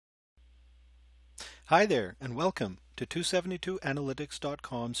Hi there, and welcome to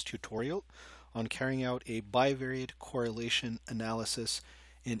 272analytics.com's tutorial on carrying out a bivariate correlation analysis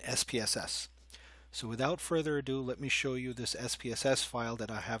in SPSS. So without further ado, let me show you this SPSS file that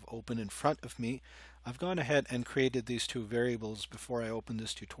I have open in front of me. I've gone ahead and created these two variables before I open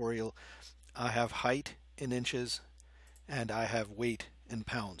this tutorial. I have height in inches and I have weight in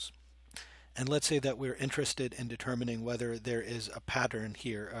pounds. And let's say that we're interested in determining whether there is a pattern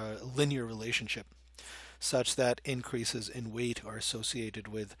here, a linear relationship, such that increases in weight are associated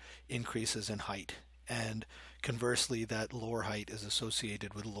with increases in height, and conversely that lower height is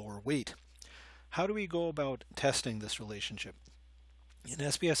associated with lower weight. How do we go about testing this relationship? In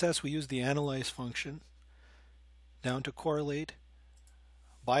SPSS we use the analyze function down to correlate,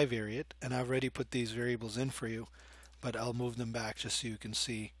 bivariate, and I've already put these variables in for you, but I'll move them back just so you can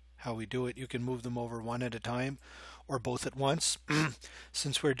see how we do it. You can move them over one at a time or both at once.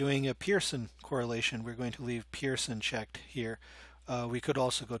 Since we're doing a Pearson correlation, we're going to leave Pearson checked here. We could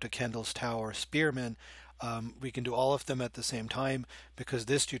also go to Kendall's Tau or Spearman. We can do all of them at the same time. Because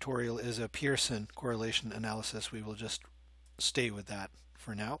this tutorial is a Pearson correlation analysis, we will just stay with that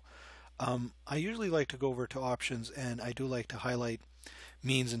for now. I usually like to go over to options, and I do like to highlight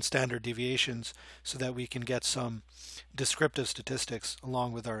means and standard deviations so that we can get some descriptive statistics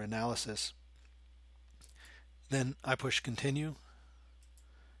along with our analysis. Then I push continue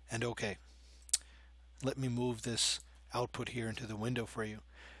and OK. Let me move this output here into the window for you.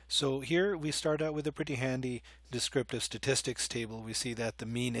 So here we start out with a pretty handy descriptive statistics table. We see that the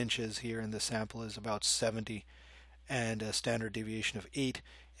mean inches here in the sample is about 70 and a standard deviation of 8,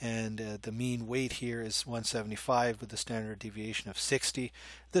 and the mean weight here is 175 with a standard deviation of 60.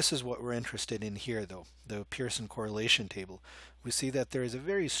 This is what we're interested in here though, the Pearson correlation table. We see that there is a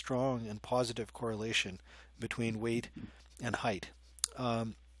very strong and positive correlation between weight and height.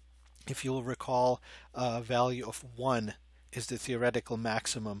 If you'll recall, a value of 1 is the theoretical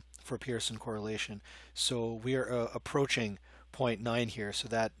maximum for Pearson correlation. So we are approaching 0.9 here, so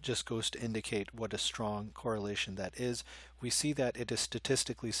that just goes to indicate what a strong correlation that is. We see that it is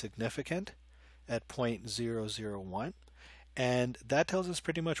statistically significant at 0.001, and that tells us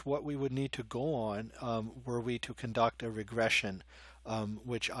pretty much what we would need to go on were we to conduct a regression,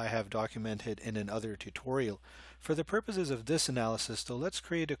 which I have documented in another tutorial. For the purposes of this analysis though, let's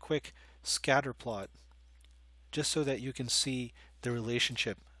create a quick scatter plot just so that you can see the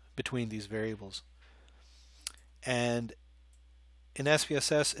relationship between these variables. And in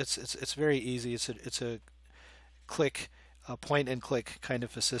SPSS, it's very easy. It's a click, a point and click kind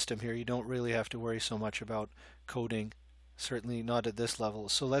of a system here. You don't really have to worry so much about coding, certainly not at this level.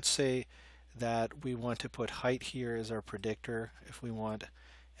 So let's say that we want to put height here as our predictor, if we want,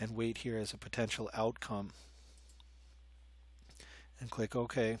 and weight here as a potential outcome. And click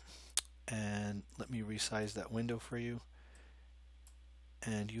OK. And let me resize that window for you.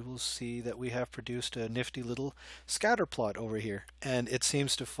 And you will see that we have produced a nifty little scatter plot over here, and it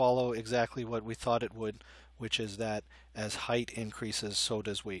seems to follow exactly what we thought it would, which is that as height increases, so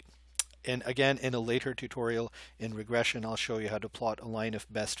does weight. And again, in a later tutorial in regression, I'll show you how to plot a line of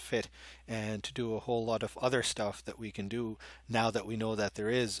best fit and to do a whole lot of other stuff that we can do now that we know that there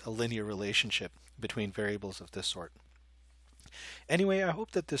is a linear relationship between variables of this sort. Anyway, I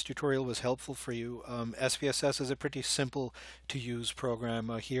hope that this tutorial was helpful for you. SPSS is a pretty simple to use program.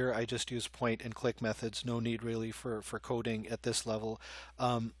 Here I just use point and click methods. No need really for coding at this level.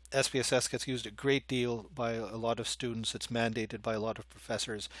 SPSS gets used a great deal by a lot of students. It's mandated by a lot of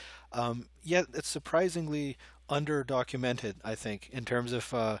professors. Yet it's surprisingly under-documented, I think, in terms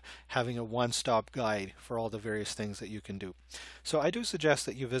of having a one-stop guide for all the various things that you can do. So I do suggest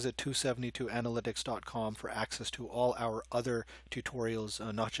that you visit 272analytics.com for access to all our other tutorials,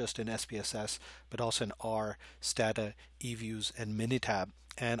 not just in SPSS, but also in R, Stata, eViews, and Minitab.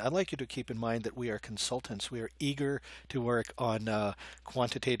 And I'd like you to keep in mind that we are consultants. We are eager to work on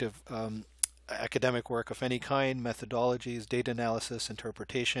quantitative academic work of any kind, methodologies, data analysis,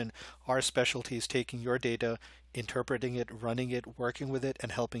 interpretation. Our specialty is taking your data, interpreting it, running it, working with it,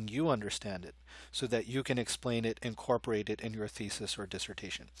 and helping you understand it so that you can explain it, incorporate it in your thesis or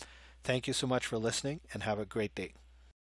dissertation. Thank you so much for listening, and have a great day.